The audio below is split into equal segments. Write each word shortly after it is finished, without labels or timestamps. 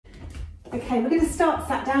Okay, we're going to start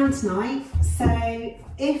sat down tonight. So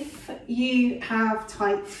if you have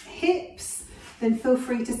tight hips, then feel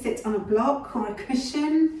free to sit on a block or a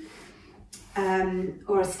cushion,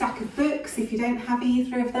 or a stack of books if you don't have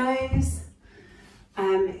either of those.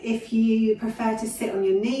 If you prefer to sit on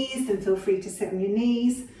your knees, then feel free to sit on your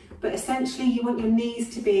knees. But essentially you want your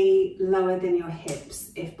knees to be lower than your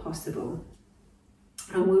hips if possible.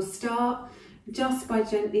 And we'll start just by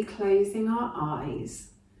gently closing our eyes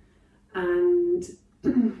and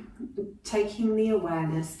taking the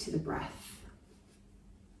awareness to the breath.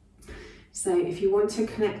 So if you want to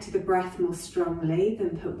connect to the breath more strongly,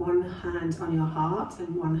 then put one hand on your heart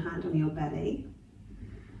and one hand on your belly.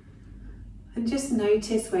 And just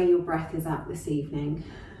notice where your breath is at this evening.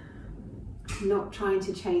 Not trying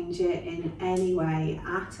to change it in any way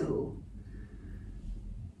at all.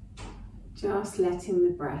 Just letting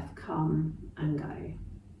the breath come and go.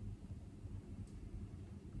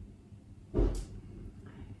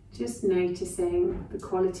 Just noticing the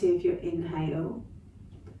quality of your inhale,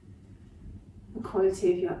 the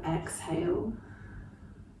quality of your exhale,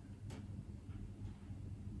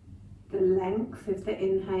 the length of the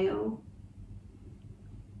inhale,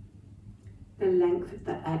 the length of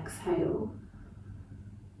the exhale,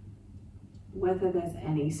 whether there's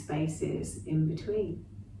any spaces in between.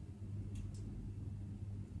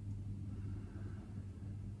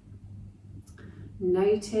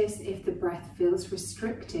 Notice if the breath feels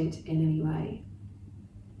restricted in any way,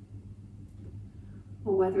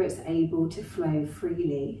 or whether it's able to flow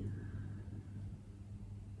freely.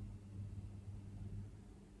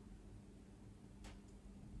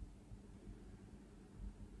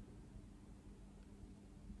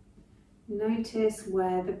 Notice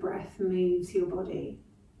where the breath moves your body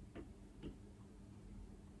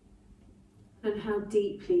and how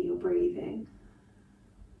deeply you're breathing.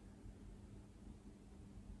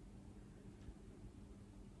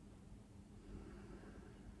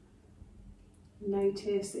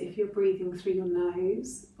 Notice if you're breathing through your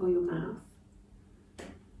nose or your mouth,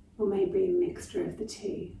 or maybe a mixture of the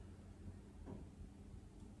two.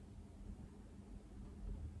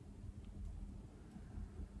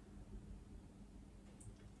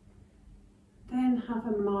 Then have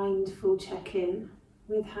a mindful check-in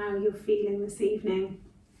with how you're feeling this evening.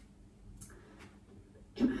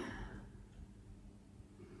 How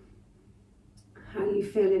you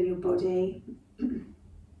feel in your body.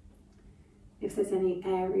 If there's any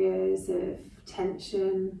areas of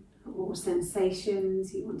tension or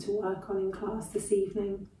sensations you want to work on in class this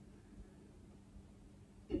evening.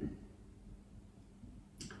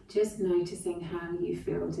 Just noticing how you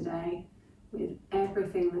feel today with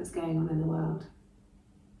everything that's going on in the world.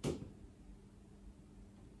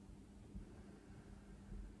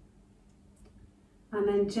 And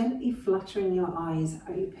then gently fluttering your eyes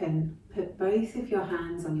open, put both of your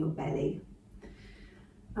hands on your belly.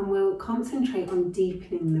 And we'll concentrate on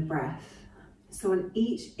deepening the breath. So on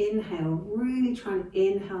each inhale, really try and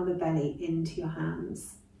inhale the belly into your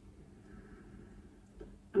hands.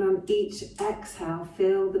 And on each exhale,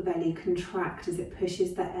 feel the belly contract as it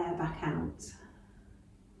pushes the air back out.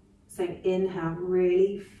 So inhale,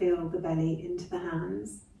 really feel the belly into the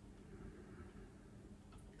hands.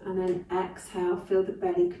 And then exhale, feel the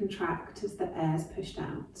belly contract as the air is pushed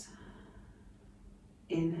out.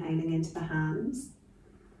 Inhaling into the hands.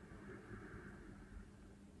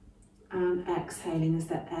 And exhaling as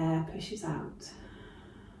the air pushes out.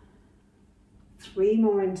 3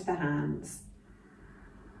 more into the hands.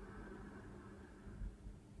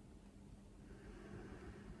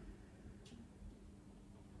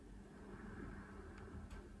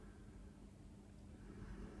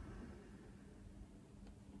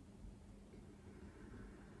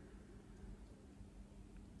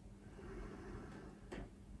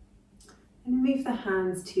 And move the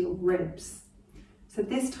hands to your ribs. So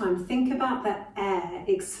this time, think about the air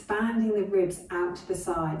expanding the ribs out to the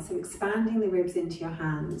side. So expanding the ribs into your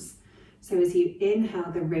hands. So as you inhale,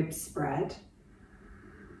 the ribs spread.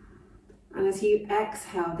 And as you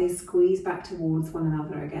exhale, they squeeze back towards one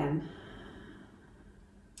another again.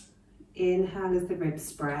 Inhale as the ribs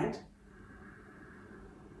spread.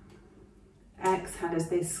 Exhale as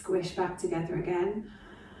they squish back together again.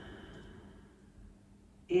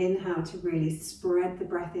 Inhale to really spread the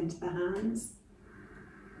breath into the hands.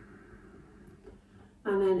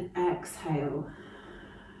 And then exhale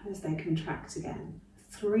as they contract again.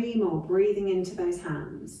 3 more, breathing into those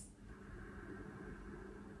hands.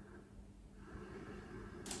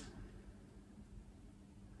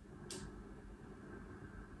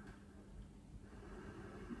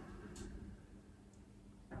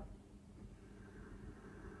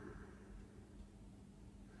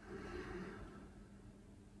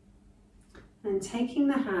 And taking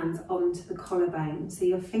the hands onto the collarbone, so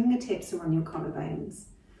your fingertips are on your collarbones.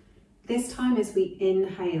 This time as we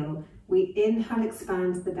inhale,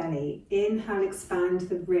 expand the belly, inhale, expand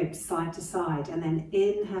the ribs side to side, and then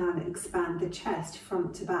inhale, expand the chest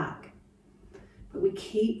front to back. But we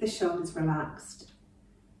keep the shoulders relaxed.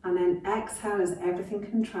 And then exhale as everything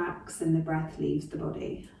contracts and the breath leaves the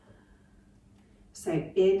body. So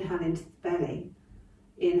inhale into the belly,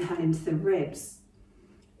 inhale into the ribs,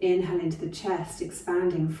 inhale into the chest,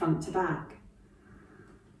 expanding front to back.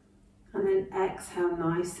 And then exhale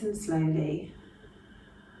nice and slowly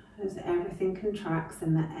as everything contracts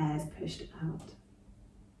and the air is pushed out.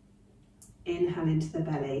 Inhale into the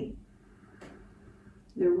belly,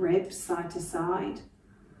 the ribs side to side,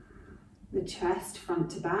 the chest front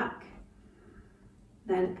to back.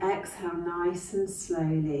 Then exhale nice and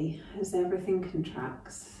slowly as everything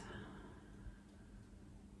contracts.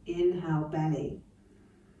 Inhale, belly,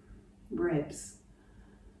 ribs,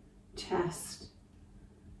 chest.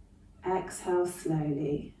 Exhale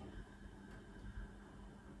slowly.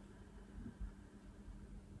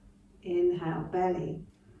 Inhale, belly,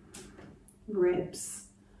 ribs,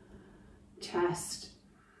 chest.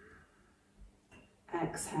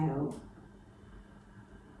 Exhale.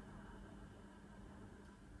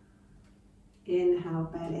 Inhale,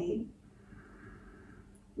 belly,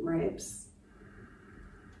 ribs,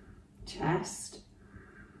 chest.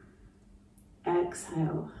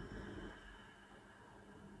 Exhale.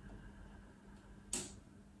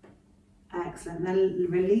 Excellent. Then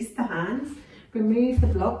release the hands, remove the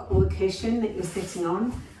block or the cushion that you're sitting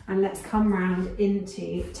on, and let's come round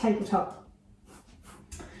into tabletop.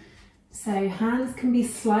 So hands can be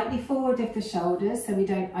slightly forward of the shoulders so we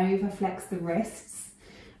don't overflex the wrists.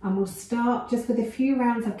 And we'll start just with a few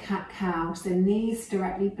rounds of cat-cow, so knees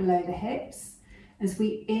directly below the hips. As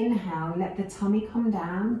we inhale, let the tummy come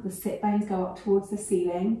down, the sit bones go up towards the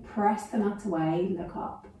ceiling, press the mat away, look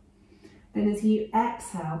up. Then as you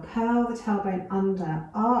exhale, curl the tailbone under,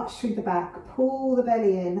 arch through the back, pull the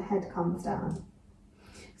belly in, the head comes down.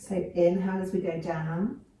 So inhale as we go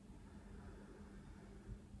down,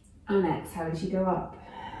 and exhale as you go up.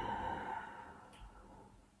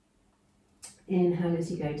 Inhale as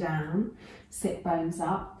you go down, sit bones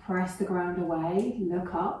up, press the ground away,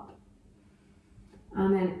 look up.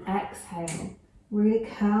 And then exhale, really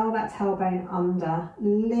curl that tailbone under,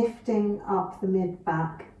 lifting up the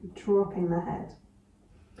mid-back, dropping the head.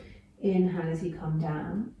 Inhale as you come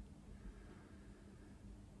down.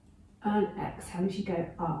 And exhale as you go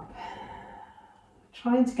up.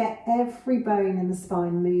 Trying to get every bone in the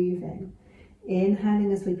spine moving.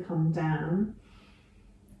 Inhaling as we come down.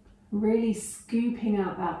 Really scooping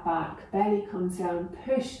out that back, belly comes down,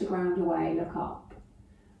 push the ground away, look up.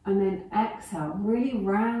 And then exhale, really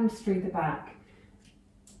round through the back.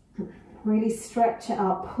 Really stretch it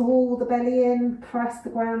up, pull the belly in, press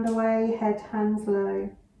the ground away, head, hands low.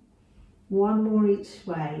 One more each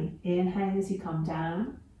way. Inhale as you come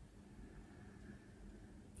down.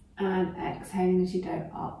 And exhaling as you go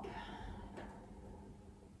up.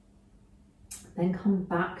 Then come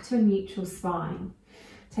back to a neutral spine.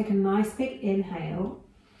 Take a nice big inhale,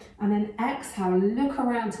 and then exhale, look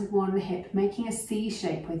around to one hip, making a C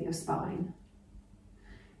shape with your spine.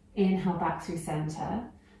 Inhale back through center,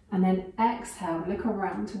 and then exhale, look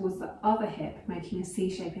around towards the other hip, making a C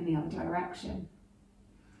shape in the other direction.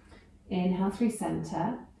 Inhale through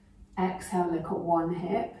center, exhale, look at one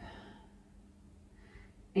hip.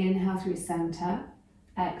 Inhale through center,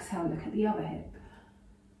 exhale, look at the other hip.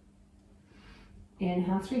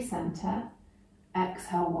 Inhale through center,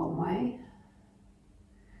 exhale one way.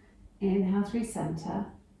 Inhale through center,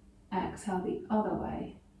 exhale the other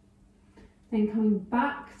way. Then coming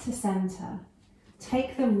back to center,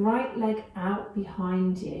 take the right leg out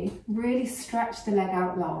behind you. Really stretch the leg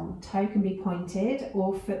out long. Toe can be pointed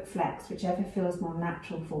or foot flexed, whichever feels more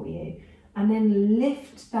natural for you. And then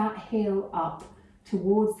lift that heel up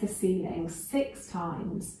towards the ceiling 6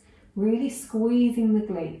 times, really squeezing the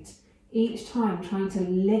glute. Each time trying to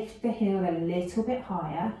lift the heel a little bit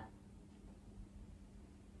higher.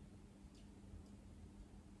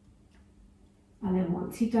 And then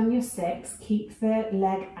once you've done your 6, keep the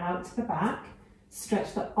leg out to the back,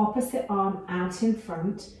 stretch the opposite arm out in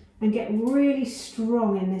front, and get really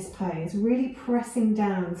strong in this pose, really pressing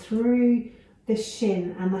down through the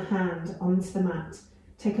shin and the hand onto the mat.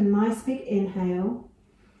 Take a nice big inhale,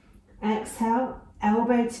 exhale,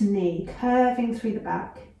 elbow to knee, curving through the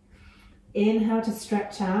back. Inhale to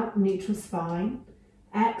stretch out, neutral spine.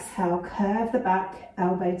 Exhale, curve the back,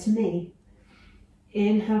 elbow to knee.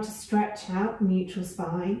 Inhale to stretch out, neutral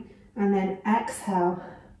spine. And then exhale,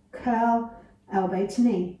 curl, elbow to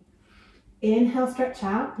knee. Inhale, stretch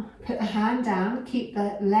out, put the hand down, keep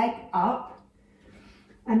the leg up,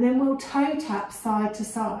 and then we'll toe tap side to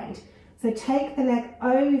side. So take the leg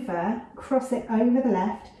over, cross it over the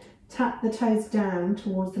left, tap the toes down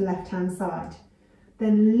towards the left hand side.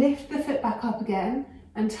 Then lift the foot back up again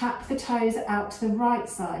and tap the toes out to the right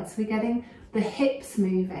side. So we're getting the hips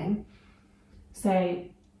moving. So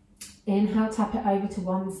inhale, tap it over to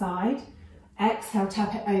one side. Exhale,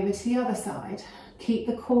 tap it over to the other side. Keep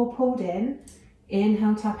the core pulled in.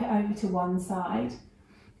 Inhale, tap it over to one side.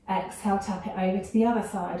 Exhale, tap it over to the other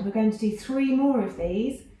side. We're going to do 3 more of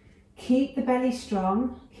these. Keep the belly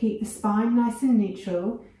strong. Keep the spine nice and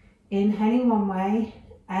neutral. Inhaling one way,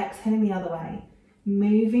 exhaling the other way.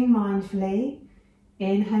 Moving mindfully.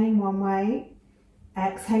 Inhaling one way,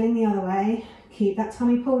 exhaling the other way. Keep that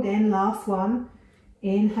tummy pulled in, last one.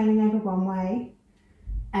 Inhaling over one way,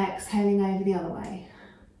 exhaling over the other way.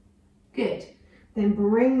 Good. Then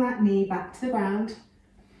bring that knee back to the ground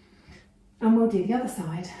and we'll do the other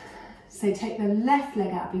side. So take the left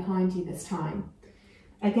leg out behind you this time.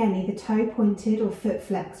 Again, either toe pointed or foot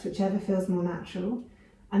flexed, whichever feels more natural.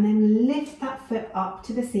 And then lift that foot up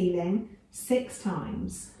to the ceiling 6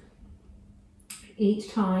 times.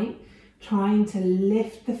 Each time, trying to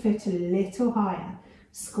lift the foot a little higher,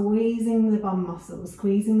 squeezing the bum muscles,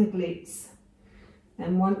 squeezing the glutes.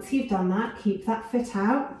 And once you've done that, keep that foot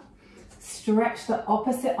out, stretch the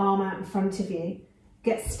opposite arm out in front of you.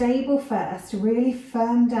 Get stable first, really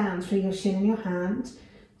firm down through your shin and your hand.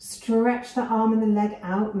 Stretch the arm and the leg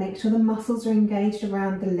out, make sure the muscles are engaged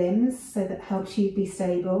around the limbs so that helps you be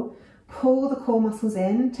stable. Pull the core muscles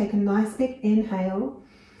in, take a nice big inhale.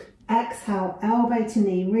 Exhale, elbow to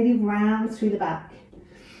knee, really round through the back.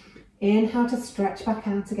 Inhale to stretch back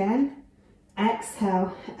out again.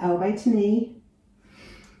 Exhale, elbow to knee.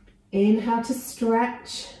 Inhale to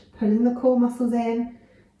stretch, pulling the core muscles in.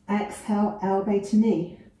 Exhale, elbow to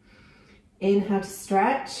knee. Inhale to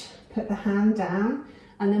stretch, put the hand down,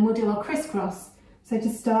 and then we'll do our crisscross. So to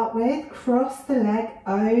start with, cross the leg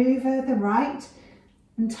over the right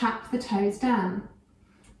and tap the toes down.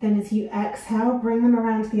 Then as you exhale, bring them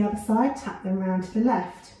around to the other side, tap them around to the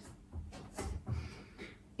left.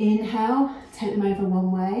 Inhale, take them over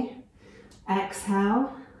one way.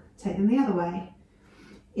 Exhale, take them the other way.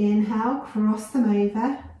 Inhale, cross them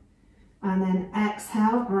over. And then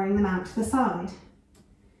exhale, bring them out to the side.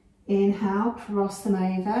 Inhale, cross them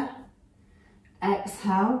over.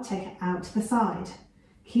 Exhale, take it out to the side.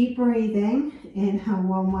 Keep breathing. Inhale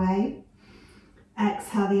one way.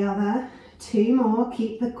 Exhale the other. 2 more,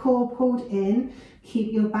 keep the core pulled in,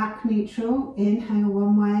 keep your back neutral. Inhale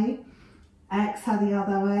one way, exhale the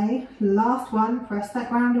other way. Last one, press that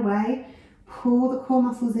ground away, pull the core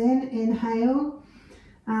muscles in, inhale,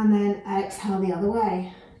 and then exhale the other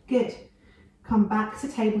way. Good. Come back to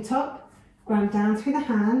tabletop, ground down through the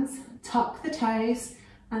hands, tuck the toes,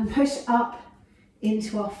 and push up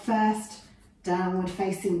into our first downward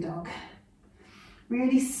facing dog.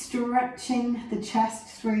 Really stretching the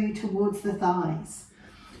chest through towards the thighs.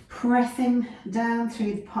 Pressing down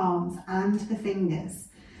through the palms and the fingers.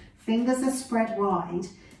 Fingers are spread wide.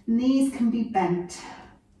 Knees can be bent.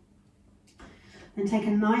 Then take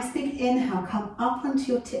a nice big inhale, come up onto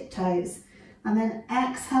your tiptoes. And then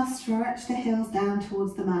exhale, stretch the heels down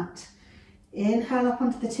towards the mat. Inhale up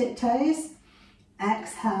onto the tiptoes.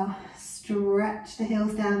 Exhale, stretch the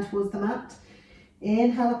heels down towards the mat.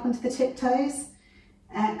 Inhale up onto the tiptoes.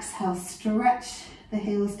 Exhale, stretch the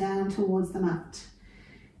heels down towards the mat.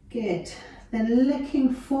 Good. Then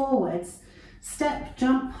looking forwards, step,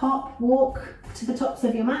 jump, hop, walk to the tops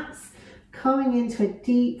of your mats, coming into a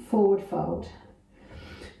deep forward fold.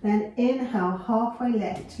 Then inhale, halfway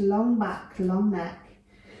lift, long back, long neck,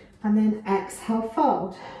 and then exhale,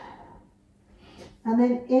 fold. And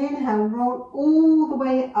then inhale, roll all the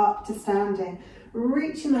way up to standing,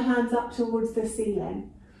 reaching the hands up towards the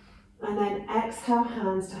ceiling. And then exhale,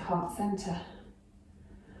 hands to heart center.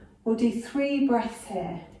 We'll do 3 breaths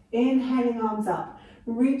here. Inhaling, arms up,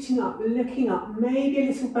 reaching up, looking up, maybe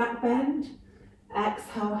a little back bend.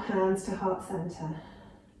 Exhale, hands to heart center.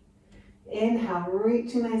 Inhale,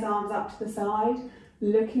 reaching those arms up to the side,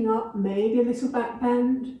 looking up, maybe a little back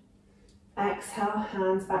bend. Exhale,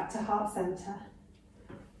 hands back to heart center.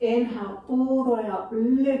 Inhale, all the way up,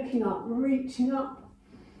 looking up, reaching up.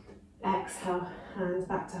 Exhale, hands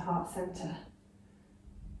back to heart center.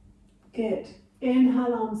 Good.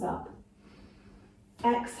 Inhale, arms up.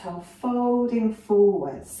 Exhale, folding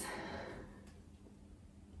forwards.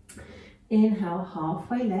 Inhale,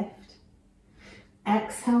 halfway lift.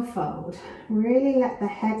 Exhale, fold. Really let the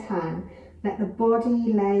head hang. Let the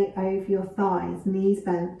body lay over your thighs, knees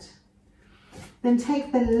bent. Then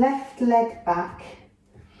take the left leg back.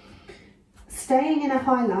 Staying in a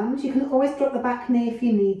high lunge, you can always drop the back knee if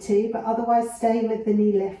you need to, but otherwise stay with the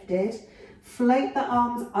knee lifted. Float the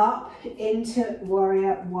arms up into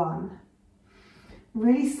warrior one.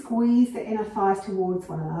 Really squeeze the inner thighs towards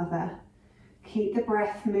one another. Keep the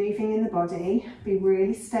breath moving in the body. Be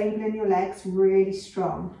really stable in your legs, really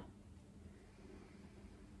strong.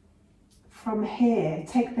 From here,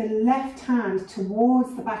 take the left hand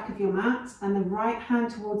towards the back of your mat and the right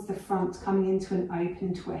hand towards the front, coming into an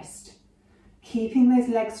open twist. Keeping those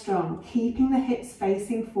legs strong, keeping the hips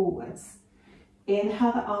facing forwards.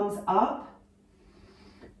 Inhale the arms up.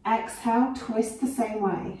 Exhale, twist the same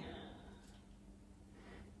way.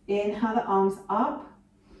 Inhale the arms up.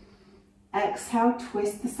 Exhale,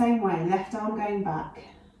 twist the same way. Left arm going back.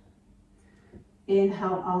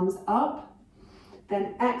 Inhale, arms up.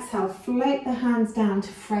 Then exhale, float the hands down to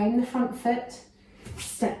frame the front foot.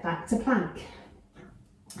 Step back to plank.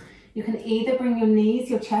 You can either bring your knees,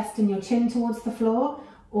 your chest and your chin towards the floor,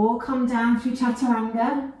 or come down through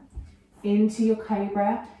chaturanga into your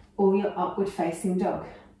cobra or your upward facing dog.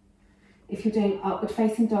 If you're doing upward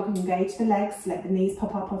facing dog, engage the legs, let the knees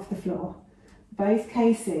pop up off the floor. Both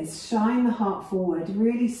cases, shine the heart forward,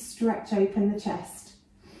 really stretch open the chest.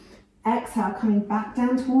 Exhale, coming back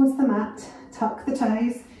down towards the mat, tuck the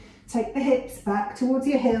toes, take the hips back towards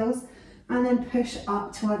your heels, and then push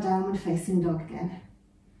up to our downward facing dog again.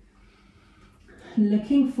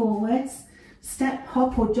 Looking forwards, step,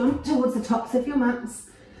 hop or jump towards the tops of your mats,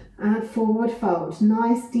 and forward fold.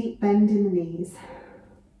 Nice deep bend in the knees.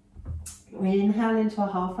 Inhale into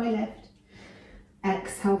a halfway lift.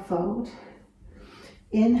 Exhale, fold.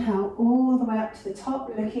 Inhale all the way up to the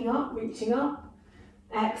top, looking up, reaching up.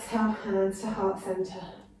 Exhale, hands to heart center.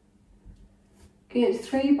 Good,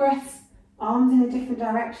 3 breaths, arms in a different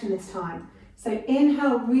direction this time. So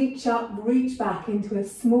inhale, reach up, reach back into a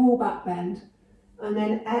small back bend. And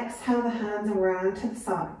then exhale the hands around to the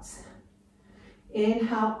sides.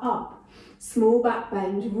 Inhale up, small back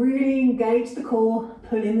bend, really engage the core,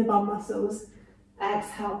 pull in the bum muscles.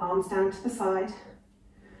 Exhale, arms down to the side.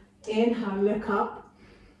 Inhale, look up,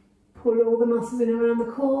 pull all the muscles in around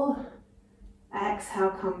the core.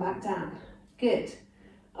 Exhale, come back down. Good.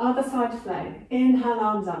 Other side flow. Inhale,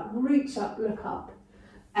 arms up, reach up, look up.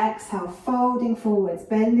 Exhale, folding forwards,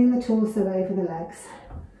 bending the torso over the legs.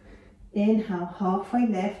 Inhale, halfway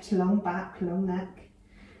lift, long back, long neck.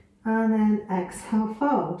 And then exhale,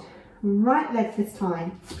 fold. Right leg this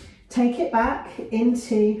time. Take it back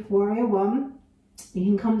into warrior one. You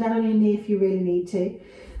can come down on your knee if you really need to.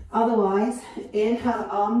 Otherwise, inhale,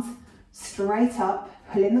 arms straight up,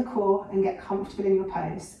 pull in the core and get comfortable in your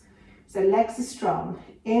pose. So legs are strong,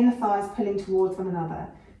 inner thighs pulling towards one another,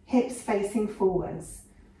 hips facing forwards.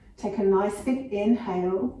 Take a nice big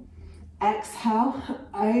inhale. Exhale,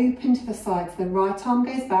 open to the sides. The right arm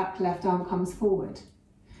goes back, left arm comes forward.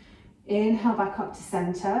 Inhale back up to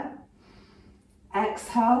center.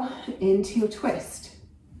 Exhale into your twist.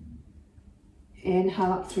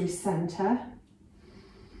 Inhale up through center.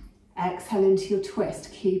 Exhale into your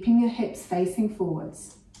twist, keeping your hips facing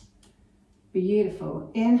forwards.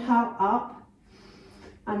 Beautiful. Inhale up.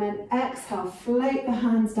 And then exhale, float the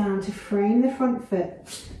hands down to frame the front foot,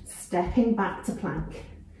 stepping back to plank.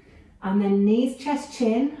 And then knees, chest,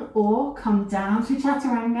 chin, or come down through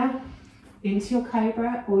chaturanga into your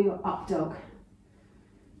cobra or your up dog.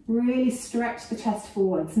 Really stretch the chest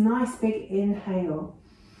forwards. Nice big inhale.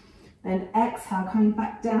 Then exhale, coming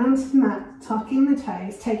back down to the mat, tucking the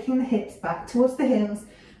toes, taking the hips back towards the heels,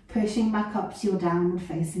 pushing back up to your downward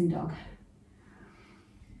facing dog.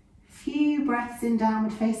 Few breaths in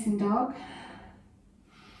downward facing dog.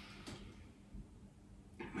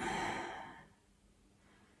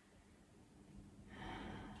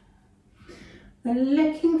 Then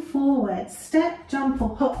looking forward, step, jump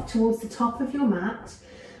or hop towards the top of your mat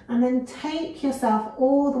and then take yourself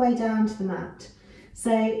all the way down to the mat.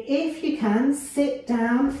 So if you can, sit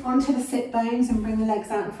down onto the sit bones and bring the legs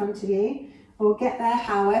out in front of you, or get there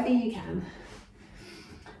however you can.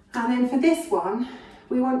 And then for this one,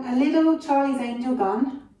 we want a little Charlie's Angel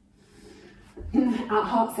gun at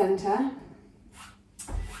heart center.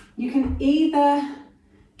 You can either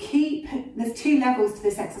keep, there's 2 levels to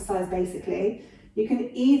this exercise basically. You can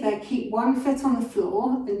either keep one foot on the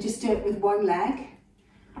floor and just do it with one leg,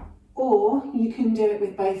 or you can do it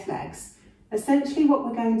with both legs. Essentially what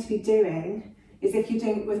we're going to be doing is, if you're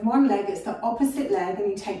doing it with one leg, it's the opposite leg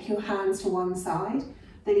and you take your hands to one side,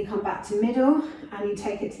 then you come back to middle and you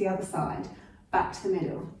take it to the other side, back to the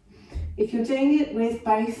middle. If you're doing it with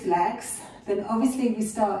both legs, then obviously we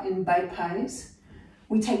start in boat pose.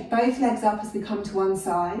 We take both legs up as we come to one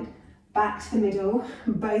side, back to the middle,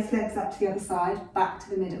 both legs up to the other side, back to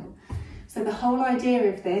the middle. So the whole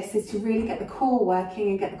idea of this is to really get the core working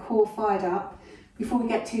and get the core fired up before we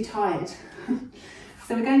get too tired.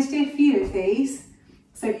 So we're going to do a few of these.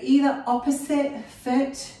 So either opposite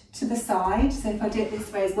foot to the side. So if I do it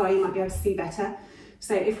this way as well, you might be able to see better.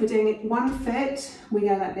 So if we're doing it one foot, we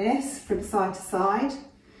go like this from side to side.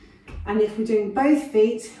 And if we're doing both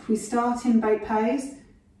feet, we start in boat pose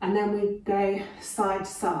and then we go side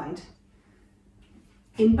to side.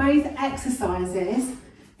 In both exercises,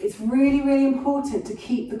 it's really, really important to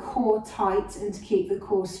keep the core tight and to keep the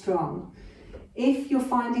core strong. If you're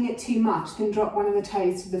finding it too much, then drop one of the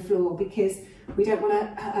toes to the floor, because we don't want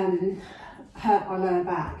to hurt our lower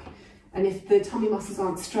back. And if the tummy muscles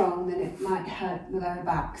aren't strong, then it might hurt the lower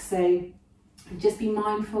back. So just be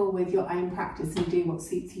mindful with your own practice and do what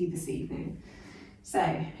suits you this evening. So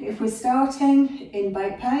if we're starting in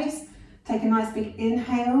boat pose, take a nice big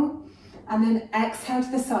inhale and then exhale to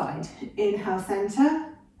the side. Inhale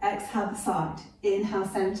center, exhale the side. Inhale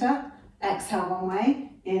center, exhale one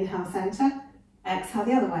way, inhale center, exhale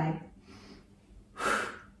the other way.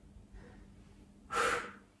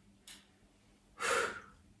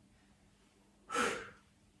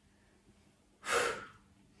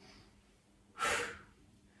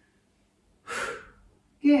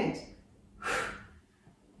 Good.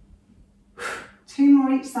 2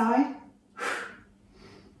 more each side.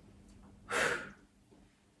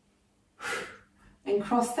 Then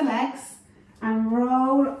cross the legs and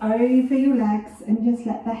roll over your legs and just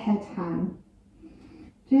let the head hang.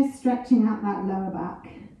 Just stretching out that lower back.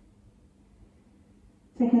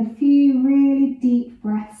 Take a few really deep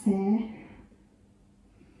breaths here.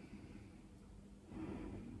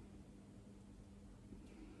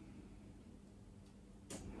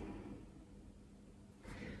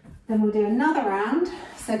 Then we'll do another round.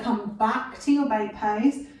 So come back to your boat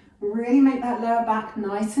pose. Really make that lower back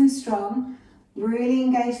nice and strong. Really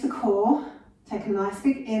engage the core. Take a nice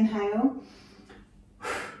big inhale.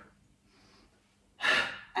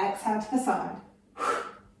 Exhale to the side.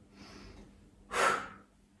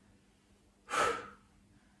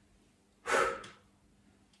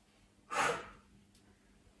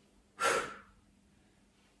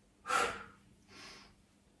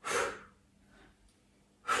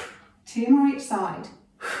 Two more each side.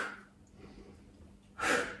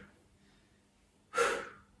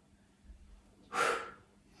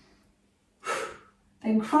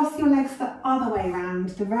 Then cross your legs the other way round,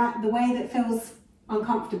 the way that feels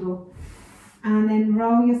uncomfortable. And then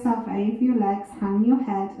roll yourself over your legs, hang your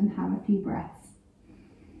head and have a few breaths.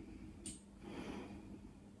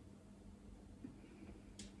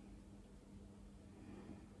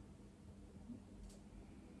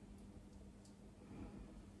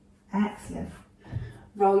 Excellent.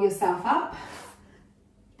 Roll yourself up.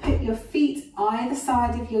 Put your feet either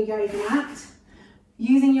side of your yoga mat.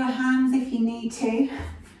 Using your hands if you need to.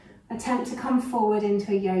 Attempt to come forward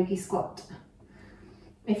into a yogi squat.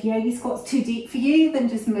 If yogi squat's too deep for you, then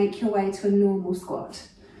just make your way to a normal squat.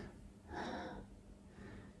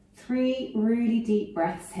 3 really deep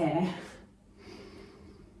breaths here.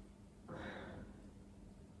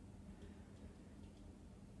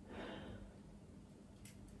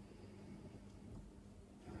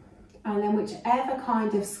 And then whichever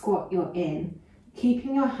kind of squat you're in,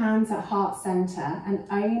 keeping your hands at heart center and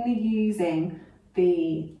only using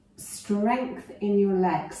the strength in your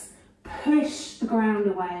legs. Push the ground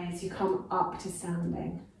away as you come up to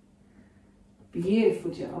standing.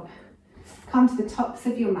 Beautiful job. Come to the tops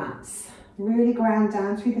of your mats. Really ground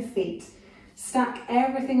down through the feet. Stack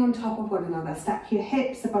everything on top of one another. Stack your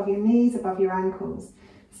hips above your knees, above your ankles.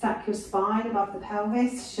 Stack your spine above the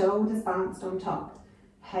pelvis, shoulders balanced on top.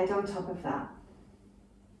 Head on top of that.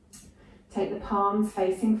 Take the palms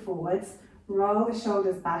facing forwards. Roll the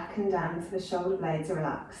shoulders back and down so the shoulder blades are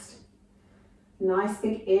relaxed. Nice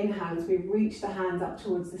big inhale as we reach the hands up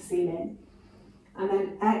towards the ceiling. And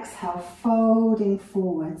then exhale, folding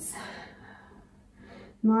forwards.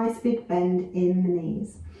 Nice big bend in the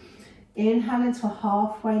knees. Inhale into a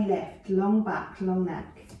halfway lift, long back, long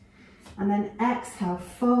neck. And then exhale,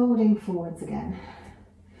 folding forwards again.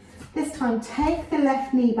 This time, take the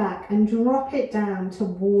left knee back and drop it down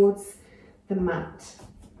towards the mat.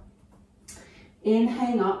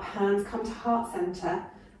 Inhaling up, hands come to heart center,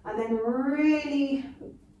 and then really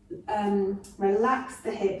relax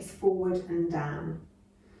the hips forward and down.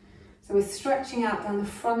 So we're stretching out down the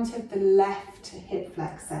front of the left hip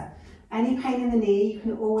flexor. Any pain in the knee, you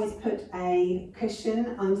can always put a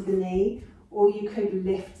cushion under the knee, or you could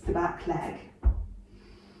lift the back leg.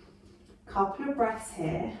 Couple of breaths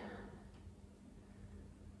here.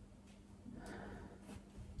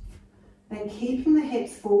 Then keeping the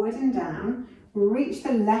hips forward and down, reach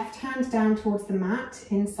the left hand down towards the mat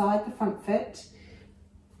inside the front foot.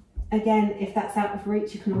 Again, if that's out of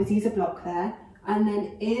reach, you can always use a block there. And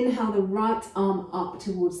then inhale the right arm up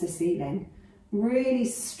towards the ceiling. Really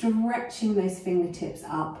stretching those fingertips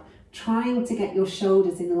up, trying to get your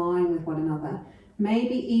shoulders in line with one another.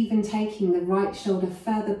 Maybe even taking the right shoulder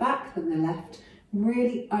further back than the left,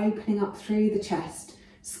 really opening up through the chest,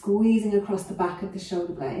 squeezing across the back of the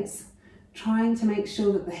shoulder blades, trying to make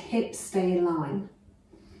sure that the hips stay in line.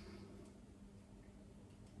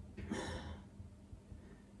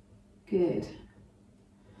 Good.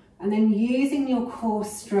 And then using your core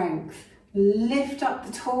strength, lift up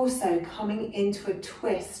the torso, coming into a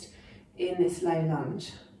twist in this low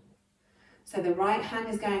lunge. So the right hand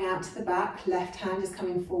is going out to the back, left hand is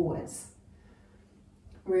coming forwards.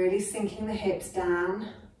 Really sinking the hips down.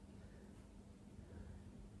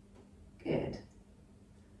 Good.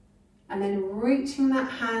 And then reaching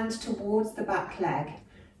that hand towards the back leg.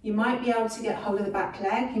 You might be able to get hold of the back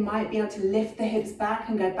leg, you might be able to lift the hips back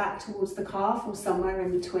and go back towards the calf or somewhere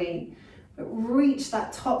in between. But reach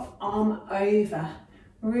that top arm over,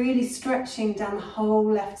 really stretching down the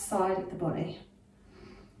whole left side of the body.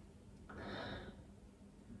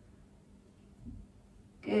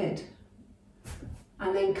 Good.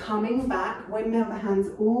 And then coming back, windmill the hands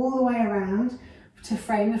all the way around to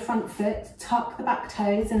frame the front foot, tuck the back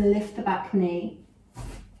toes and lift the back knee.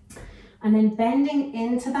 And then bending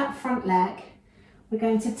into that front leg, we're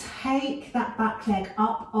going to take that back leg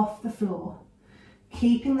up off the floor,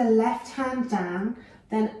 keeping the left hand down,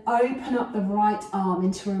 then open up the right arm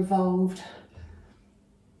into a revolved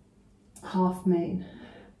half moon.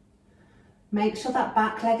 Make sure that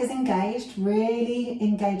back leg is engaged, really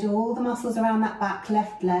engage all the muscles around that back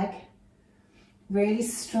left leg, really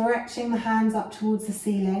stretching the hands up towards the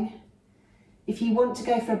ceiling. If you want to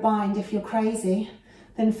go for a bind, if you're crazy,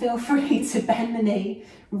 then feel free to bend the knee,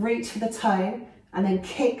 reach for the toe, and then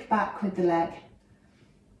kick back with the leg.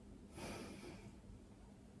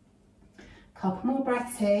 Couple more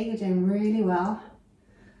breaths here, you're doing really well.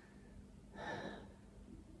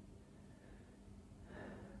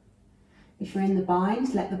 If you're in the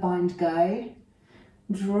bind, let the bind go.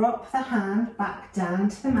 Drop the hand back down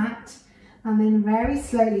to the mat, and then very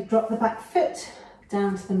slowly drop the back foot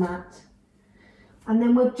down to the mat. And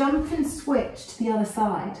then we'll jump and switch to the other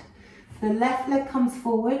side. The left leg comes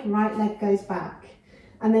forward, right leg goes back.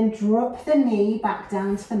 And then drop the knee back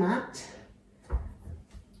down to the mat.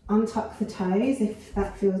 Untuck the toes if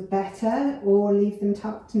that feels better, or leave them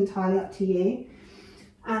tucked, entirely up to you.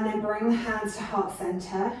 And then bring the hands to heart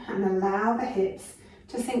center and allow the hips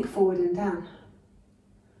to sink forward and down.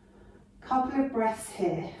 Couple of breaths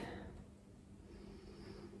here.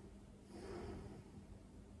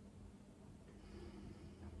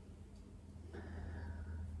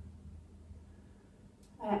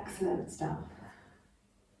 Excellent stuff.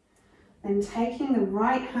 Then taking the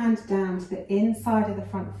right hand down to the inside of the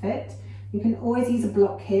front foot. You can always use a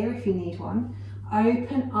block here if you need one.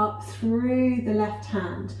 Open up through the left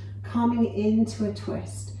hand, coming into a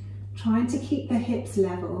twist. Trying to keep the hips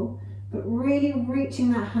level, but really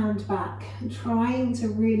reaching that hand back. Trying to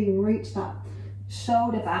really reach that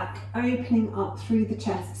shoulder back, opening up through the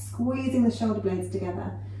chest, squeezing the shoulder blades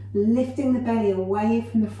together. Lifting the belly away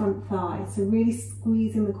from the front thigh, so really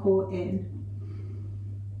squeezing the core in.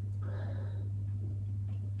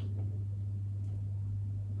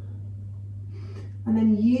 And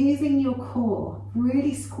then using your core,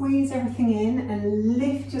 really squeeze everything in and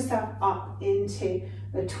lift yourself up into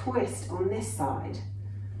the twist on this side.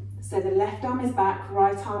 So the left arm is back,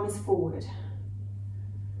 right arm is forward.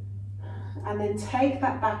 And then take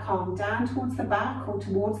that back arm down towards the back or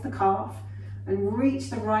towards the calf, and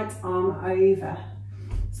reach the right arm over.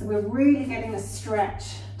 So we're really getting a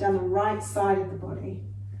stretch down the right side of the body.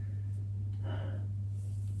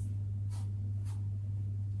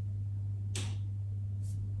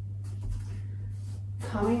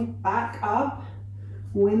 Coming back up,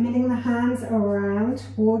 windmilling the hands around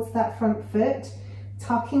towards that front foot,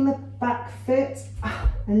 tucking the back foot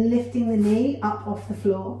and lifting the knee up off the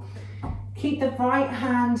floor. Keep the right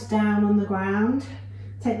hand down on the ground.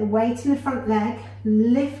 Take the weight in the front leg,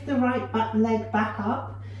 lift the right back leg back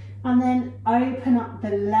up, and then open up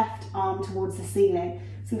the left arm towards the ceiling.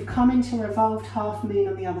 So we've come into a revolved half moon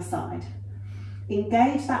on the other side.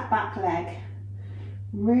 Engage that back leg.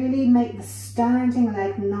 Really make the standing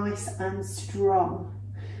leg nice and strong.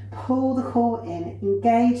 Pull the core in,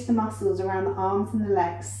 engage the muscles around the arms and the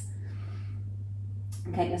legs.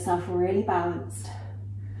 Get yourself really balanced.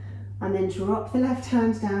 And then drop the left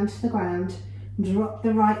hand down to the ground. Drop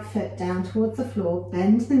the right foot down towards the floor,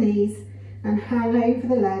 bend the knees, and hand over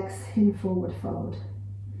the legs in forward fold.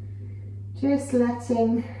 Just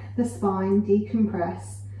letting the spine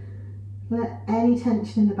decompress. Let any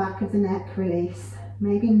tension in the back of the neck release.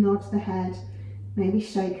 Maybe nod the head, maybe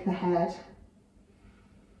shake the head.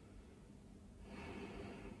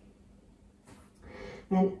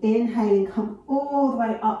 Then inhaling, come all the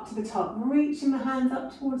way up to the top, reaching the hands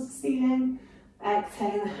up towards the ceiling.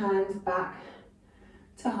 Exhaling the hands back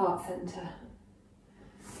to heart center.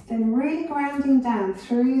 Then really grounding down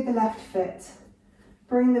through the left foot.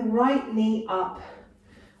 Bring the right knee up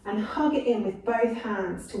and hug it in with both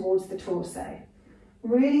hands towards the torso.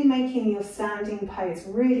 Really making your standing pose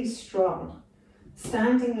really strong.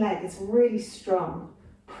 Standing leg is really strong.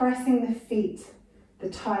 Pressing the feet, the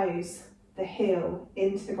toes, the heel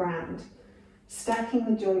into the ground. Stacking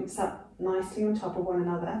the joints up nicely on top of one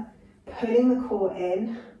another. Pulling the core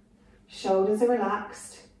in. Shoulders are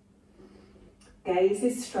relaxed. Gaze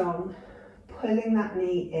is strong. Pulling that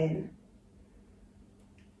knee in.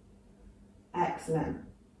 Excellent.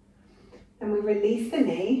 Then we release the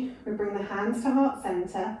knee, we bring the hands to heart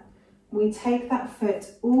center, we take that foot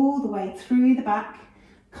all the way through the back,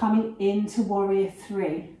 coming into warrior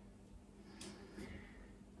three.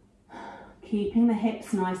 Keeping the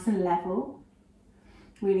hips nice and level,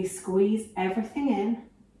 really squeeze everything in,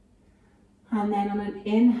 and then on an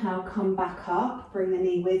inhale, come back up, bring the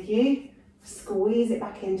knee with you, squeeze it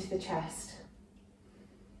back into the chest.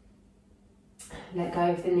 Let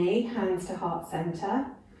go of the knee, hands to heart center.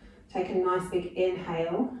 Take a nice big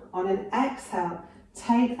inhale. On an exhale,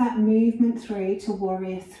 take that movement through to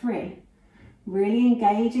warrior three. Really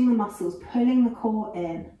engaging the muscles, pulling the core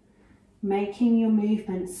in, making your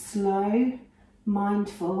movement slow,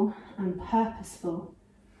 mindful and purposeful.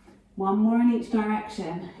 One more in each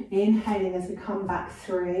direction. Inhaling as we come back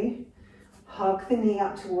through. Hug the knee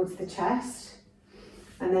up towards the chest.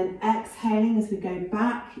 And then exhaling as we go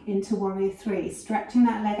back into warrior three, stretching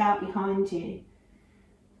that leg out behind you.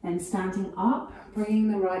 Then standing up,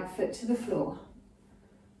 bringing the right foot to the floor.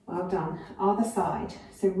 Well done. Other side.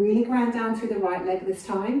 So really ground down through the right leg this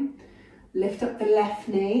time. Lift up the left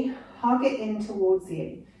knee, hug it in towards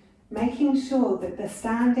you, making sure that the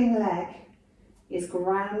standing leg is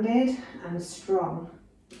grounded and strong.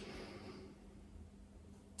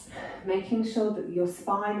 Making sure that your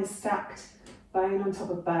spine is stacked bone on top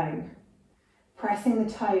of bone. Pressing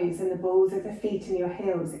the toes and the balls of the feet and your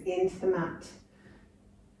heels into the mat.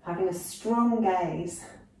 Having a strong gaze.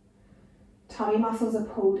 Tummy muscles are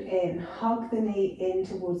pulled in. Hug the knee in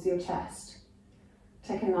towards your chest.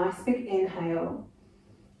 Take a nice big inhale.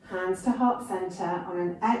 Hands to heart center. On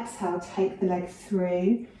an exhale, take the leg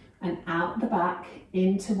through and out the back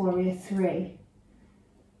into warrior three.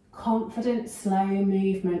 Confident, slow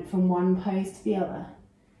movement from one pose to the other.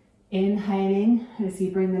 Inhaling as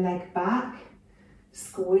you bring the leg back.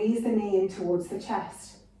 Squeeze the knee in towards the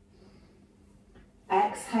chest.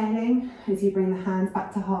 Exhaling as you bring the hands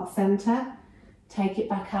back to heart center. Take it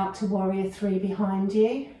back out to warrior three behind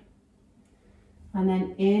you. And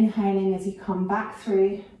then inhaling as you come back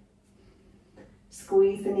through.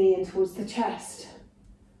 Squeeze the knee in towards the chest.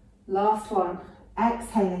 Last one.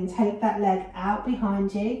 Exhaling, take that leg out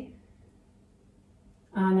behind you.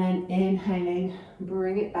 And then inhaling,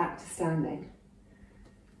 bring it back to standing.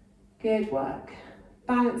 Good work.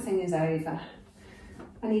 Balancing is over.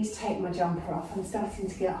 I need to take my jumper off. I'm starting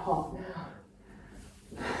to get hot now.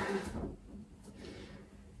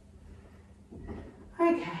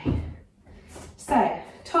 Okay, so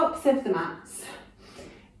tops of the mats.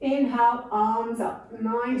 Inhale, arms up,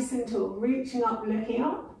 nice and tall, reaching up, looking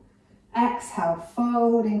up. Exhale,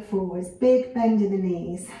 folding forwards, big bend in the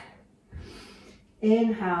knees.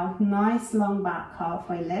 Inhale, nice long back,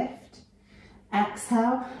 halfway lift.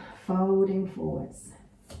 Exhale, folding forwards.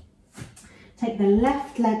 Take the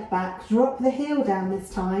left leg back, drop the heel down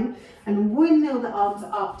this time, and windmill the arms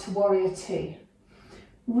up to warrior two.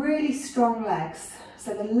 Really strong legs,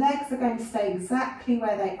 so the legs are going to stay exactly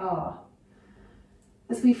where they are.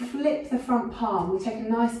 As we flip the front palm, we take a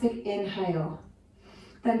nice big inhale.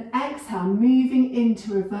 Then exhale, moving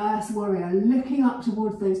into reverse warrior, looking up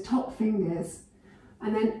towards those top fingers.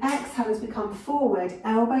 And then exhale as we come forward,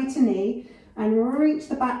 elbow to knee, and reach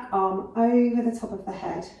the back arm over the top of the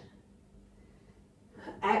head.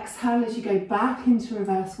 Exhale as you go back into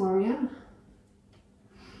reverse warrior.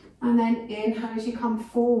 And then inhale as you come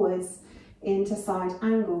forwards into side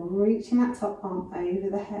angle, reaching that top arm over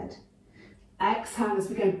the head. Exhale as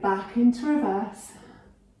we go back into reverse.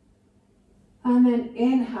 And then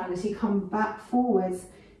inhale as you come back forwards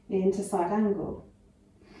into side angle.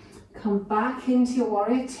 Come back into your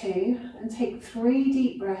warrior two and take 3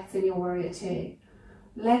 deep breaths in your warrior two.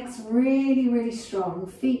 Legs really, really strong,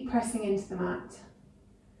 feet pressing into the mat.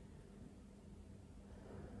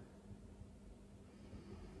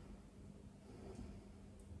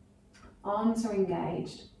 Arms are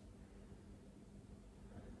engaged.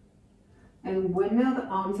 And windmill the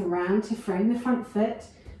arms around to frame the front foot,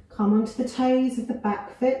 come onto the toes of the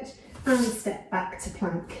back foot and step back to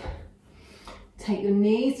plank. Take your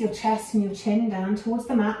knees, your chest and your chin down towards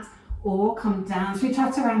the mat, or come down through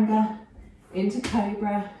chaturanga into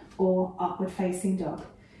cobra or upward facing dog.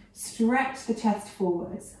 Stretch the chest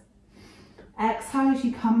forwards. Exhale as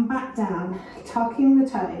you come back down, tucking the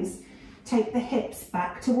toes. Take the hips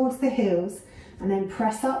back towards the heels and then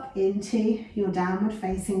press up into your downward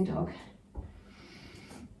facing dog.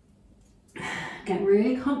 Get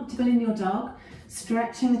really comfortable in your dog,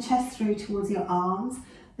 stretching the chest through towards your arms,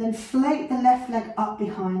 then float the left leg up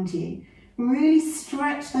behind you. Really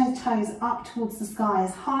stretch those toes up towards the sky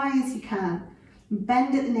as high as you can.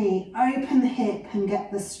 Bend at the knee, open the hip and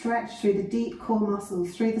get the stretch through the deep core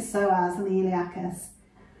muscles, through the psoas and the iliacus.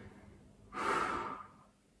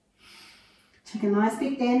 Take a nice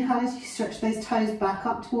big inhale as you stretch those toes back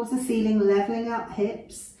up towards the ceiling, leveling out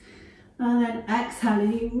hips. And then exhale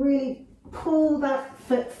and you really pull that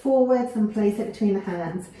foot forwards and place it between the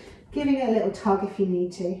hands, giving it a little tug if you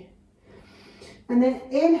need to. And then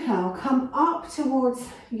inhale, come up towards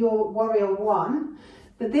your warrior one,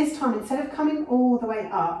 but this time instead of coming all the way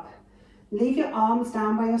up, leave your arms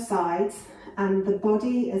down by your sides and the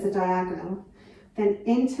body as a diagonal. Then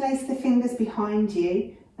interlace the fingers behind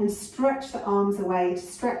you and stretch the arms away to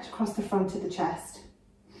stretch across the front of the chest.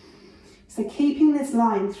 So keeping this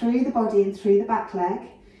line through the body and through the back leg.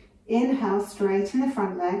 Inhale, straighten the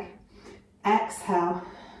front leg. Exhale,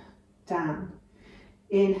 down.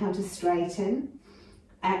 Inhale to straighten.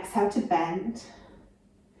 Exhale to bend.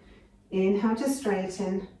 Inhale to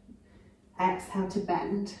straighten. Exhale to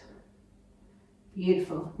bend.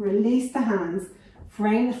 Beautiful. Release the hands.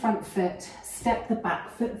 Frame the front foot. Step the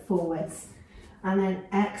back foot forwards. And then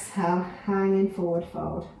exhale, hanging forward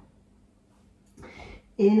fold.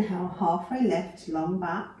 Inhale, halfway lift, long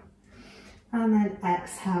back. And then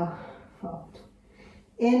exhale, fold.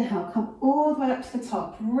 Inhale, come all the way up to the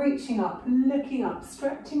top, reaching up, looking up,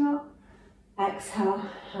 stretching up. Exhale,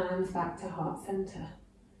 hands back to heart center.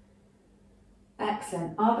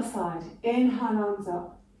 Excellent, other side. Inhale, arms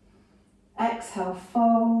up. Exhale,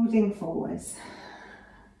 folding forwards.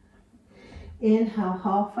 Inhale,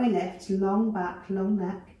 halfway lift, long back, long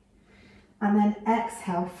neck. And then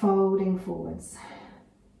exhale, folding forwards.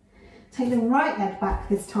 Take the right leg back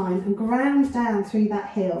this time and ground down through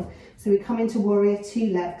that heel. So we come into warrior two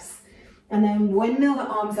legs. And then windmill the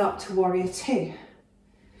arms up to warrior two.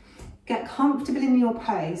 Get comfortable in your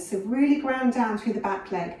pose. So really ground down through the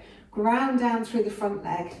back leg. Ground down through the front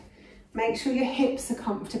leg. Make sure your hips are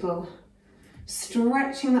comfortable.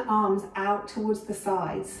 Stretching the arms out towards the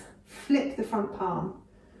sides. Flip the front palm.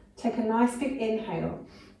 Take a nice big inhale.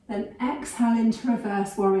 Then exhale into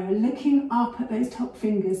reverse warrior, looking up at those top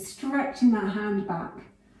fingers, stretching that hand back.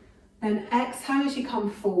 Then exhale as you come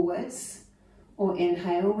forwards, or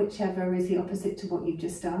inhale, whichever is the opposite to what you've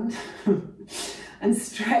just done. And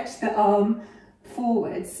stretch the arm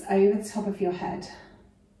forwards over the top of your head.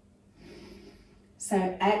 So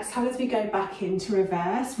exhale as we go back into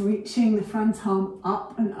reverse, reaching the front arm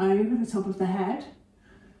up and over the top of the head.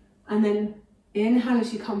 And then inhale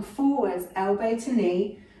as you come forwards, elbow to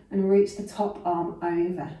knee, and reach the top arm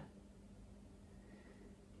over.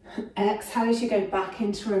 Exhale as you go back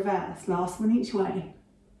into reverse, last one each way.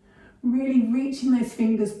 Really reaching those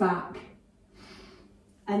fingers back.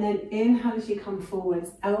 And then inhale as you come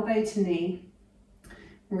forwards, elbow to knee,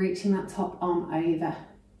 reaching that top arm over.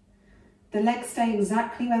 The legs stay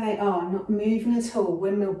exactly where they are, not moving at all.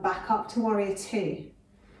 Windmill back up to warrior two.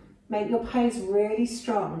 Make your pose really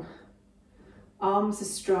strong. Arms are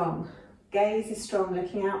strong. Gaze is strong,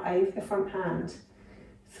 looking out over the front hand.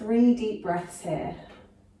 3 deep breaths here.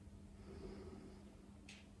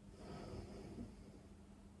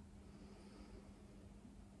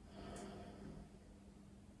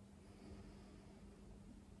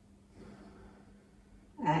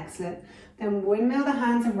 Excellent. Then windmill the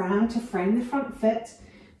hands around to frame the front foot,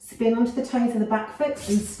 spin onto the toes of the back foot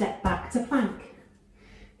and step back to plank.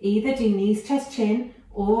 Either do knees, chest, chin,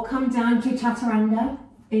 or come down to chaturanga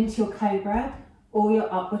into your cobra or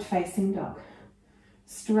your upward facing dog.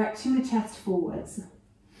 Stretching the chest forwards.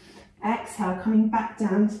 Exhale, coming back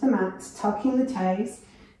down to the mat, tucking the toes,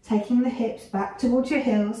 taking the hips back towards your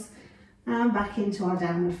heels and back into our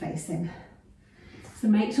downward facing. So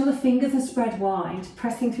make sure the fingers are spread wide,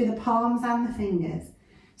 pressing through the palms and the fingers.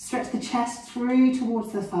 Stretch the chest through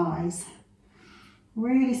towards the thighs.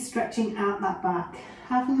 Really stretching out that back,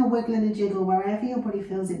 having a wiggle and a jiggle wherever your body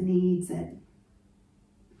feels it needs it.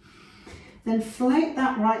 Then float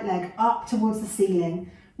that right leg up towards the ceiling,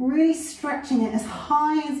 really stretching it as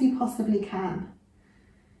high as you possibly can.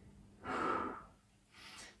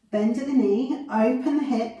 Bend at the knee, open the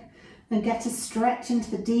hip, and get a stretch into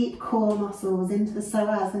the deep core muscles, into the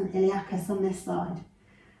psoas and iliacus on this side.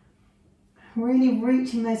 Really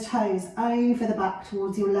reaching those toes over the back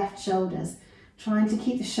towards your left shoulders, trying to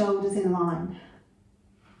keep the shoulders in line.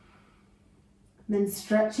 Then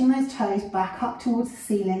stretching those toes back up towards the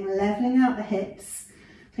ceiling, leveling out the hips.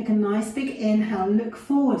 Take a nice big inhale, look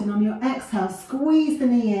forward, and on your exhale, squeeze the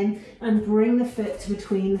knee in and bring the foot to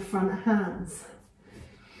between the front hands.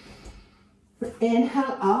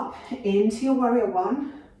 Inhale up into your warrior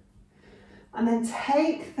one, and then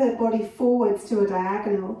take the body forwards to a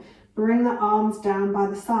diagonal. Bring the arms down by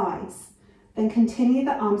the sides. Then continue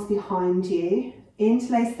the arms behind you,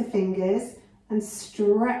 interlace the fingers and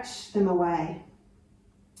stretch them away.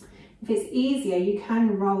 If it's easier, you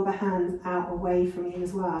can roll the hands out away from you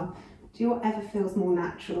as well. Do whatever feels more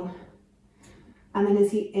natural. And then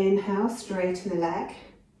as you inhale, straighten the leg.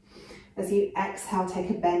 As you exhale, take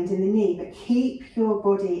a bend in the knee, but keep your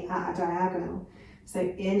body at a diagonal. So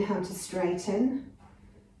inhale to straighten,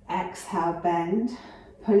 exhale, bend,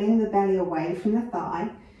 pulling the belly away from the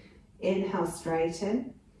thigh. Inhale,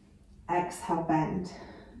 straighten, exhale, bend.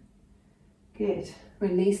 Good.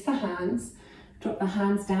 Release the hands, drop the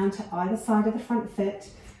hands down to either side of the front foot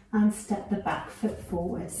and step the back foot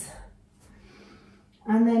forwards.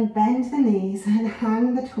 And then bend the knees and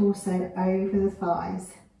hang the torso over the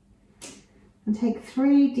thighs. And take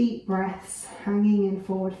 3 deep breaths, hanging in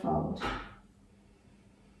forward fold.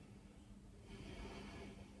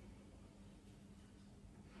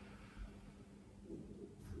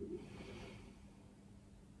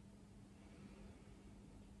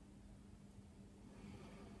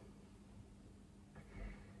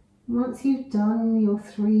 Once you've done your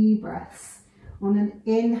 3 breaths, on an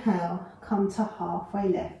inhale, come to halfway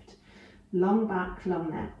lift, long back,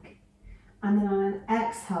 long neck. And then on an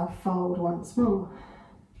exhale, fold once more.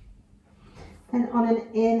 Then on an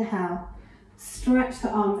inhale, stretch the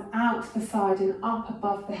arms out to the side and up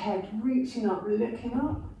above the head, reaching up, looking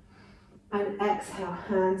up. And exhale,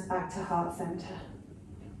 hands back to heart center.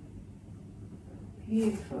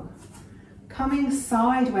 Beautiful. Coming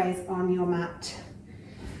sideways on your mat.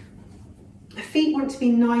 Feet want to be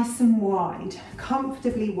nice and wide,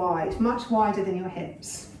 comfortably wide, much wider than your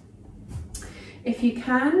hips. If you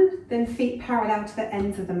can, then feet parallel to the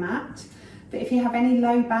ends of the mat. But if you have any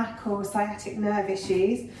low back or sciatic nerve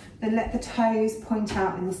issues, then let the toes point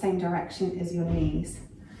out in the same direction as your knees.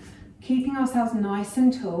 Keeping ourselves nice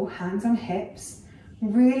and tall, hands on hips,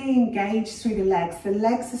 really engage through the legs. The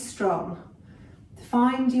legs are strong.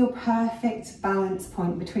 Find your perfect balance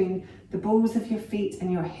point between the balls of your feet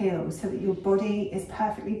and your heels so that your body is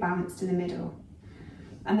perfectly balanced in the middle.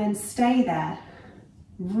 And then stay there.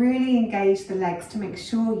 Really engage the legs to make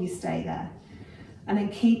sure you stay there. And then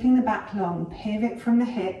keeping the back long, pivot from the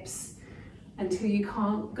hips until you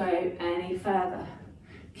can't go any further.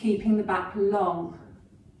 Keeping the back long.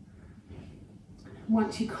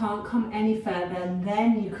 Once you can't come any further,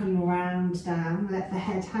 then you can round down, let the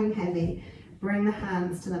head hang heavy, bring the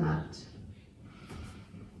hands to the mat.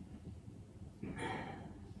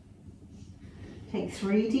 Take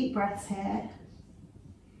 3 deep breaths here.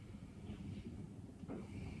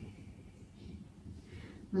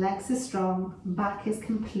 Legs are strong, back is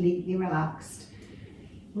completely relaxed.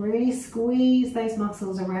 Really squeeze those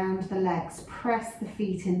muscles around the legs, press the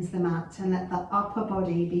feet into the mat and let the upper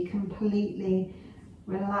body be completely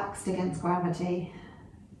relaxed against gravity.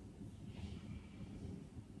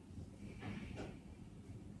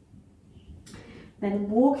 Then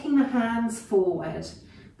walking the hands forward,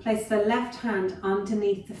 place the left hand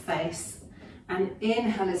underneath the face and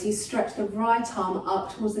inhale as you stretch the right arm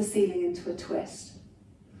up towards the ceiling into a twist.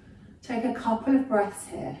 Take a couple of breaths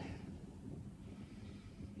here.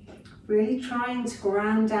 Really trying to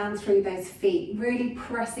ground down through those feet, really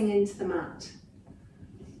pressing into the mat.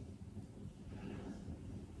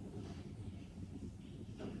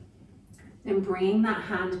 Then bringing that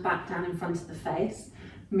hand back down in front of the face,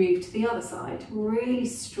 move to the other side, really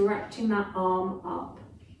stretching that arm up.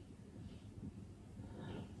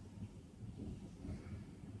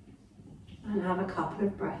 And have a couple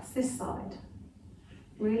of breaths this side.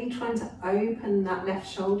 Really trying to open that left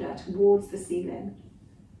shoulder towards the ceiling.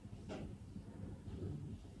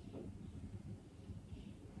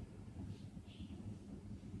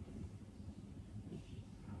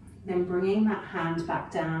 Then bringing that hand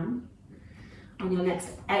back down. On your next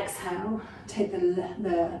exhale, take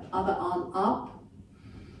the other arm up,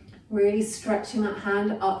 really stretching that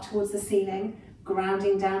hand up towards the ceiling,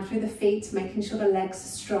 grounding down through the feet, making sure the legs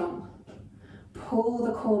are strong. Pull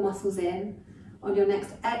the core muscles in. On your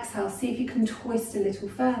next exhale, see if you can twist a little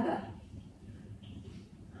further.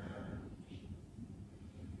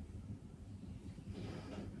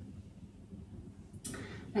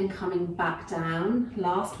 Then coming back down,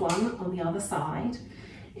 last one on the other side.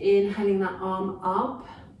 Inhaling that arm up,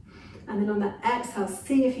 and then on the exhale,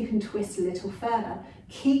 see if you can twist a little further.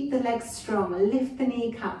 Keep the legs strong, lift the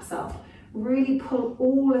kneecaps up, really pull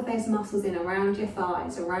all of those muscles in around your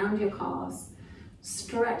thighs, around your calves.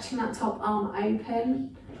 Stretching that top arm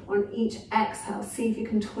open. On each exhale, see if you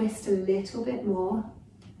can twist a little bit more.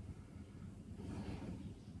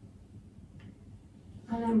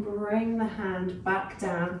 And then bring the hand back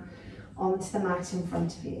down onto the mat in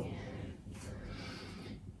front of you.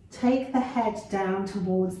 Take the head down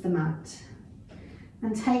towards the mat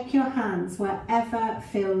and take your hands wherever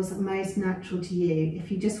feels most natural to you.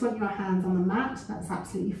 If you just want your hands on the mat, that's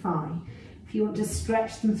absolutely fine. If you want to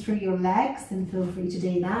stretch them through your legs, then feel free to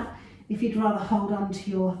do that. If you'd rather hold on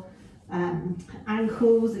to your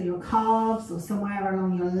ankles or your calves or somewhere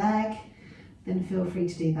along your leg, then feel free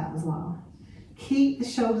to do that as well. Keep the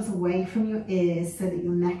shoulders away from your ears so that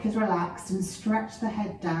your neck is relaxed, and stretch the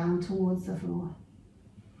head down towards the floor.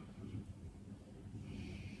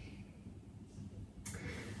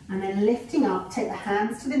 And then lifting up, take the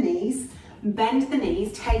hands to the knees, bend the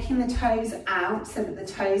knees, taking the toes out so that the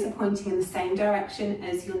toes are pointing in the same direction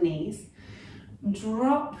as your knees.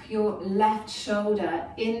 Drop your left shoulder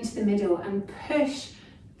into the middle and push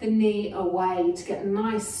the knee away to get a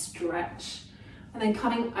nice stretch. And then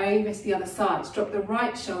coming over to the other side, drop the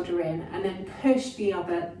right shoulder in and then push the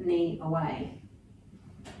other knee away.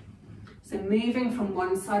 So moving from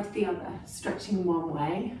one side to the other, stretching one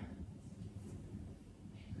way.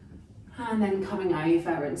 And then coming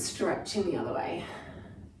over and stretching the other way.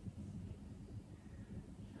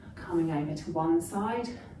 Coming over to one side.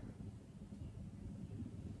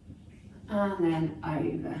 And then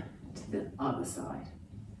over to the other side.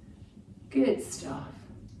 Good stuff.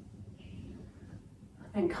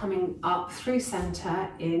 And coming up through center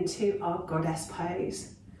into our goddess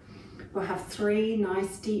pose. We'll have 3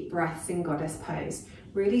 nice deep breaths in goddess pose.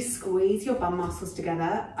 Really squeeze your bum muscles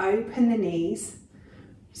together, open the knees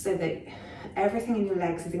so that everything in your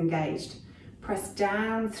legs is engaged. Press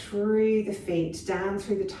down through the feet, down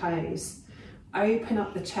through the toes. Open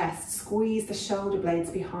up the chest, squeeze the shoulder blades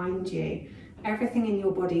behind you. Everything in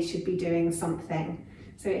your body should be doing something.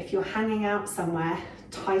 So if you're hanging out somewhere,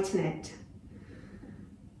 tighten it.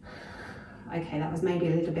 Okay, that was maybe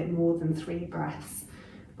a little bit more than 3 breaths,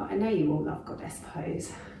 but I know you all love goddess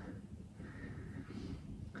pose.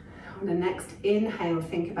 On the next inhale,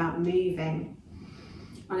 think about moving.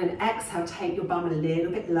 On an exhale, take your bum a little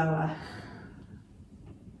bit lower.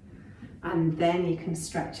 And then you can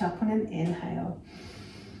stretch up on an inhale.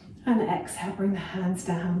 And exhale, bring the hands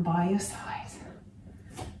down by your side.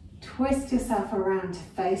 Twist yourself around to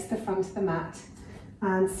face the front of the mat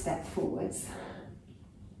and step forwards.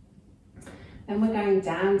 Then we're going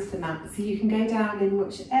down to the mat, so you can go down in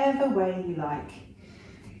whichever way you like.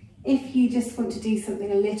 If you just want to do something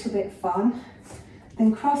a little bit fun,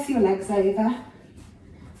 then cross your legs over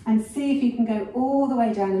and see if you can go all the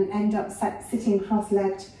way down and end up sitting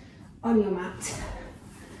cross-legged on your mat.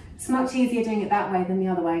 It's much easier doing it that way than the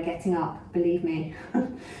other way, getting up, believe me.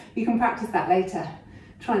 You can practice that later,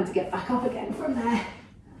 trying to get back up again from there.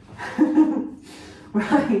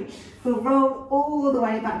 Right, we'll roll all the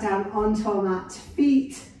way back down onto our mat,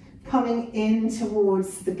 feet coming in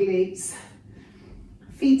towards the glutes.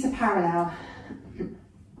 Feet are parallel,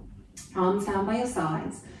 arms down by your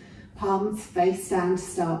sides, palms face down to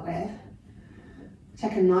start with.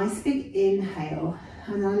 Take a nice big inhale,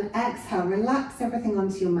 and on an exhale, relax everything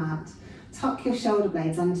onto your mat. Tuck your shoulder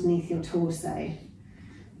blades underneath your torso.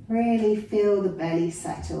 Really feel the belly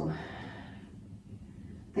settle.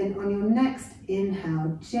 Then on your next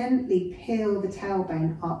inhale, gently peel the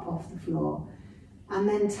tailbone up off the floor, and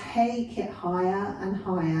then take it higher and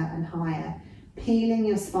higher and higher, peeling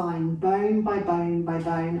your spine bone by bone by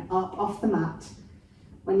bone up off the mat.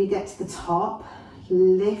 When you get to the top,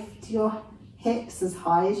 lift your hips as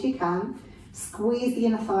high as you can, squeeze the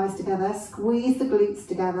inner thighs together, squeeze the glutes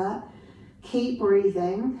together, keep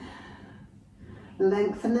breathing,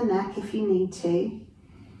 lengthen the neck if you need to.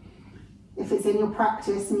 If it's in your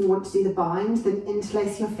practice and you want to do the bind, then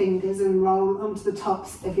interlace your fingers and roll onto the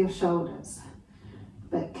tops of your shoulders.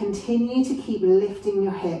 But continue to keep lifting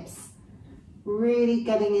your hips, really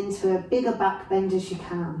getting into a bigger back bend as you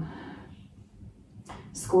can.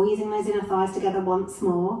 Squeezing those inner thighs together once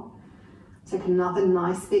more. Take another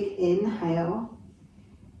nice big inhale.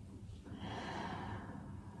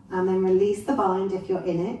 And then release the bind if you're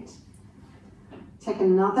in it. Take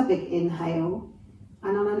another big inhale.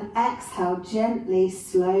 And on an exhale, gently,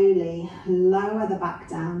 slowly lower the back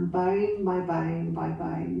down, bone by bone, by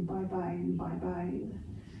bone, by bone, by bone.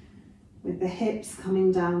 With the hips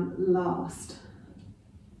coming down last.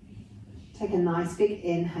 Take a nice big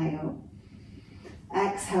inhale.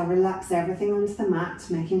 Exhale, relax everything onto the mat,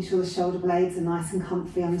 making sure the shoulder blades are nice and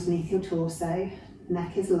comfy underneath your torso.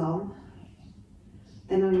 Neck is long.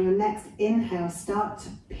 Then on your next inhale, start to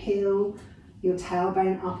peel your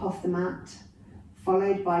tailbone up off the mat,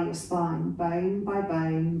 followed by your spine, bone by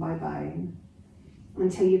bone by bone,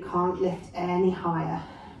 until you can't lift any higher.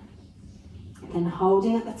 Then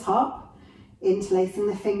holding at the top, interlacing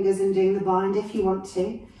the fingers and doing the bind if you want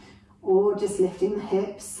to, or just lifting the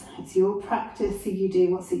hips. It's your practice, so you do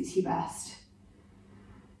what suits you best.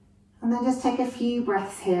 And then just take a few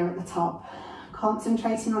breaths here at the top,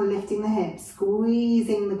 concentrating on lifting the hips,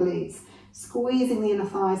 squeezing the glutes, squeezing the inner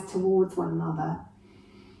thighs towards one another.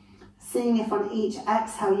 Seeing if on each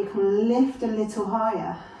exhale you can lift a little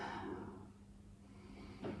higher.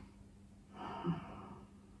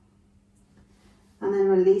 And then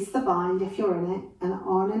release the bind if you're in it, and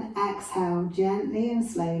on an exhale, gently and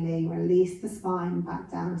slowly release the spine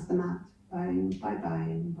back down to the mat, bone by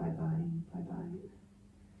bone by bone by bone.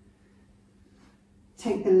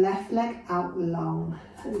 Take the left leg out long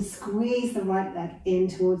and squeeze the right leg in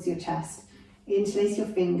towards your chest. Interlace your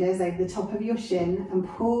fingers over the top of your shin and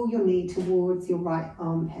pull your knee towards your right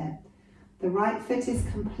armpit. The right foot is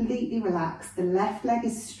completely relaxed, the left leg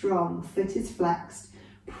is strong, foot is flexed,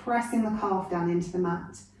 pressing the calf down into the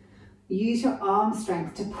mat. Use your arm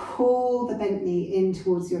strength to pull the bent knee in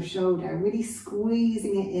towards your shoulder, really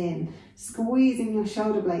squeezing it in, squeezing your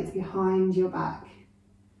shoulder blades behind your back.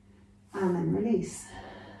 And then release.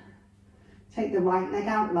 Take the right leg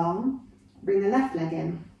out long, bring the left leg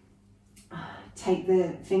in. Take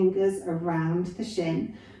the fingers around the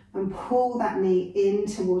shin and pull that knee in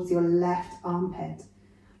towards your left armpit.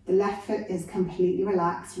 The left foot is completely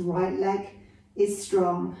relaxed, right leg is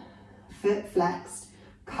strong, foot flexed,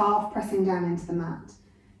 calf pressing down into the mat.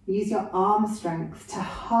 Use your arm strength to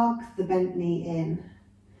hug the bent knee in.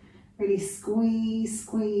 Really squeeze,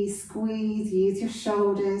 squeeze, squeeze. Use your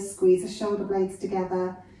shoulders, squeeze the shoulder blades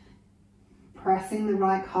together, pressing the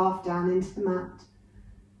right calf down into the mat.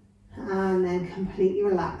 And then completely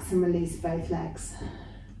relax and release both legs.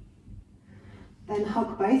 Then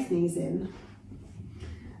hug both knees in.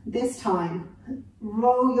 This time,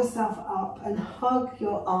 roll yourself up and hug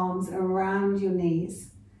your arms around your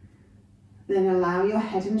knees. Then allow your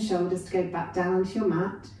head and shoulders to go back down onto your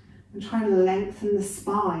mat and try and lengthen the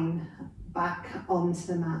spine back onto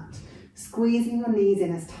the mat. Squeezing your knees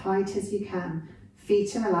in as tight as you can.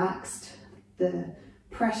 Feet are relaxed. The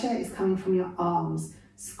pressure is coming from your arms.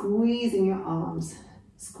 Squeezing your arms,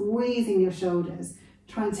 squeezing your shoulders,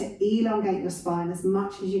 trying to elongate your spine as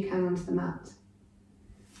much as you can onto the mat.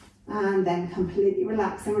 And then completely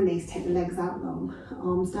relax and release. Take the legs out long,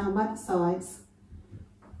 arms down by the sides,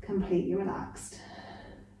 completely relaxed.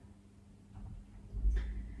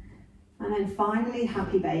 And then finally,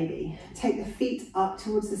 happy baby. Take the feet up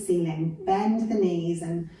towards the ceiling, bend the knees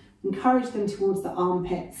and encourage them towards the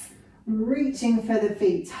armpits. Reaching for the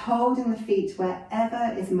feet, holding the feet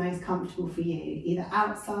wherever is most comfortable for you, either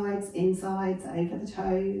outsides, insides, over the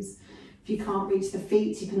toes. If you can't reach the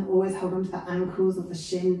feet, you can always hold onto the ankles or the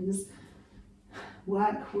shins.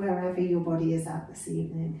 Work wherever your body is at this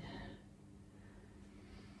evening.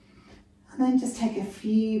 And then just take a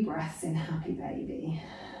few breaths in, happy baby.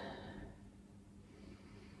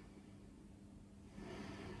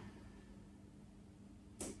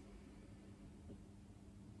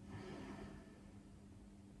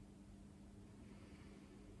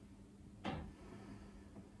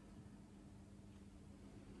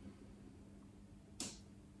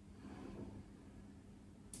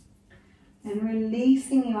 And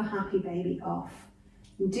releasing your happy baby off.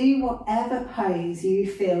 Do whatever pose you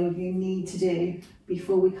feel you need to do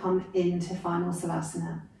before we come into final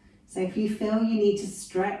Savasana. So if you feel you need to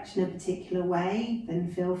stretch in a particular way,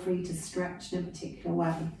 then feel free to stretch in a particular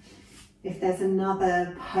way. If there's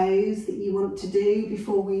another pose that you want to do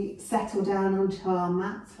before we settle down onto our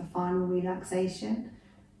mats for final relaxation,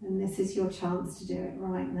 then this is your chance to do it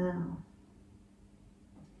right now.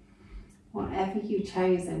 Whatever you've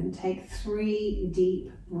chosen, take 3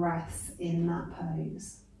 deep breaths in that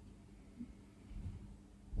pose.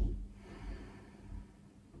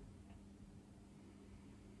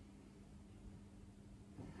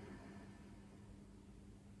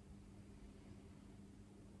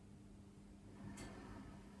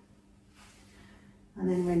 and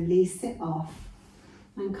then release it off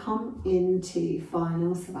and come into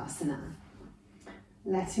final Savasana.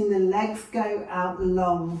 Letting the legs go out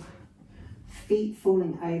long, feet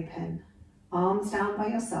falling open, arms down by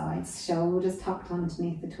your sides, shoulders tucked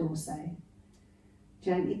underneath the torso.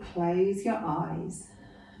 Gently close your eyes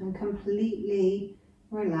and completely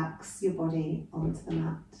relax your body onto the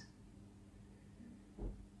mat.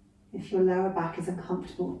 If your lower back is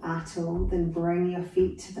uncomfortable at all, then bring your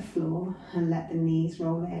feet to the floor and let the knees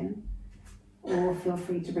roll in. Or feel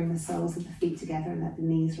free to bring the soles of the feet together and let the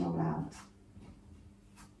knees roll out.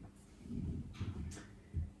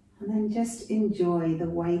 And then just enjoy the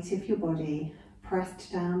weight of your body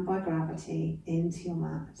pressed down by gravity into your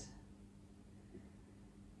mat.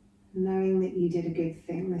 Knowing that you did a good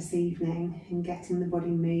thing this evening in getting the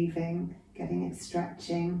body moving, getting it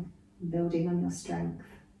stretching, building on your strength.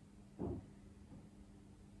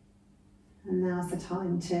 And now's the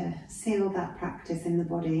time to seal that practice in the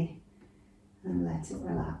body and let it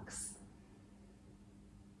relax.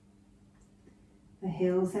 The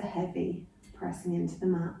heels are heavy, pressing into the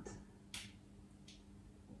mat.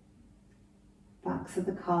 Backs of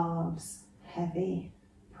the calves, heavy,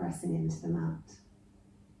 pressing into the mat.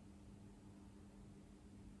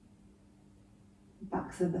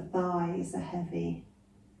 Backs of the thighs are heavy,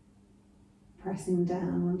 pressing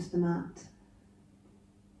down onto the mat.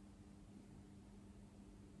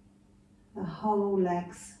 The whole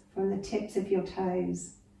legs, from the tips of your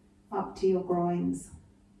toes up to your groins,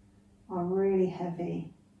 are really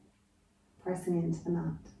heavy, pressing into the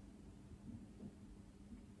mat.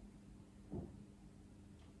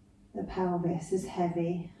 The pelvis is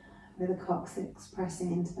heavy, with the coccyx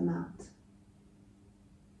pressing into the mat.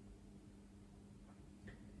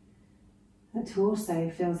 The torso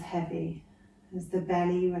feels heavy as the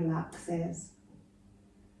belly relaxes,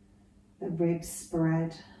 the ribs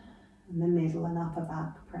spread, and the middle and upper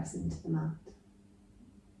back press into the mat.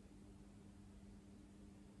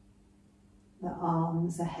 The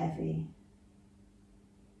arms are heavy,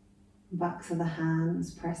 backs of the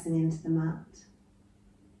hands pressing into the mat,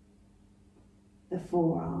 the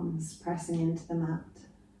forearms pressing into the mat,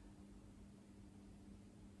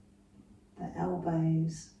 the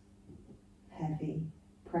elbows heavy,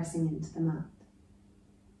 pressing into the mat,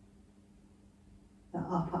 the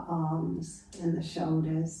upper arms and the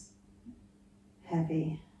shoulders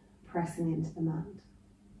heavy, pressing into the mat.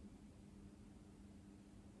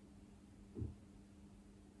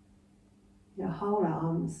 Your whole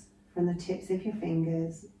arms, from the tips of your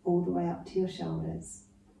fingers all the way up to your shoulders,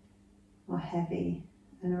 are heavy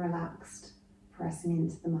and relaxed, pressing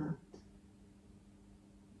into the mat.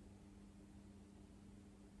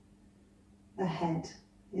 The head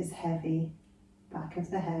is heavy, back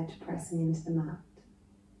of the head pressing into the mat.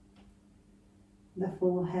 The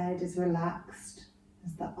forehead is relaxed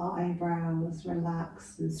as the eyebrows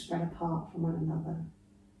relax and spread apart from one another.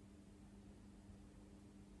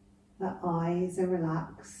 The eyes are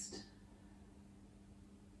relaxed.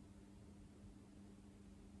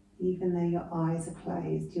 Even though your eyes are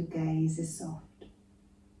closed, your gaze is soft.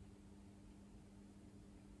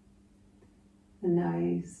 The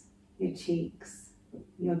nose, your cheeks,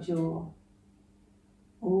 your jaw,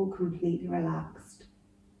 all completely relaxed,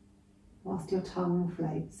 whilst your tongue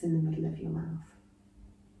floats in the middle of your mouth.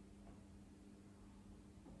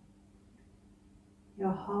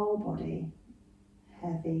 Your whole body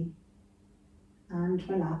heavy and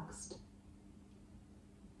relaxed,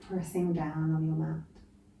 pressing down on your mat.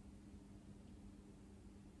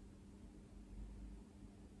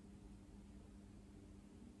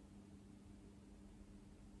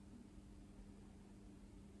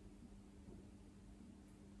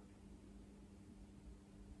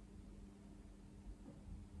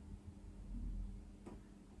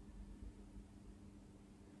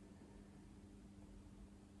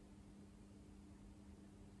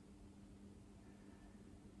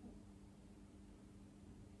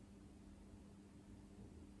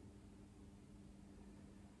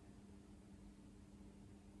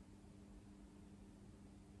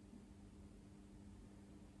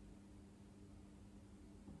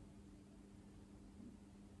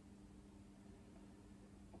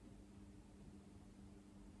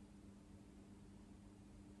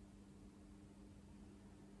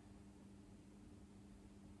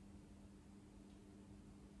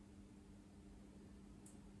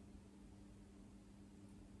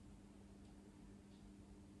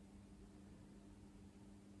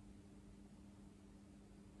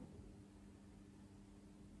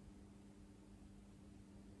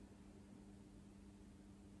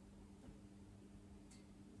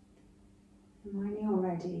 And when you're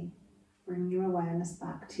ready, bring your awareness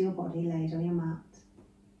back to your body laid on your mat.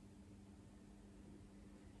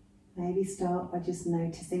 Maybe start by just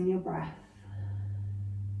noticing your breath.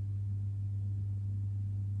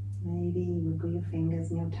 Maybe wiggle your fingers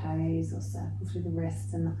and your toes or circle through the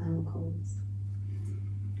wrists and the ankles.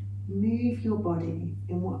 Move your body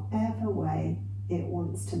in whatever way it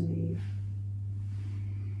wants to move.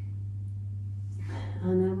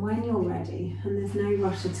 And then when you're ready, and there's no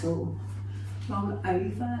rush at all, roll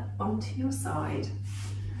over onto your side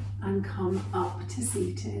and come up to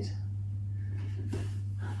seated.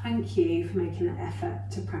 Thank you for making that effort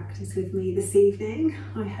to practice with me this evening.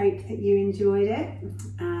 I hope that you enjoyed it,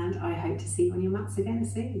 and I hope to see you on your mats again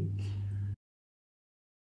soon.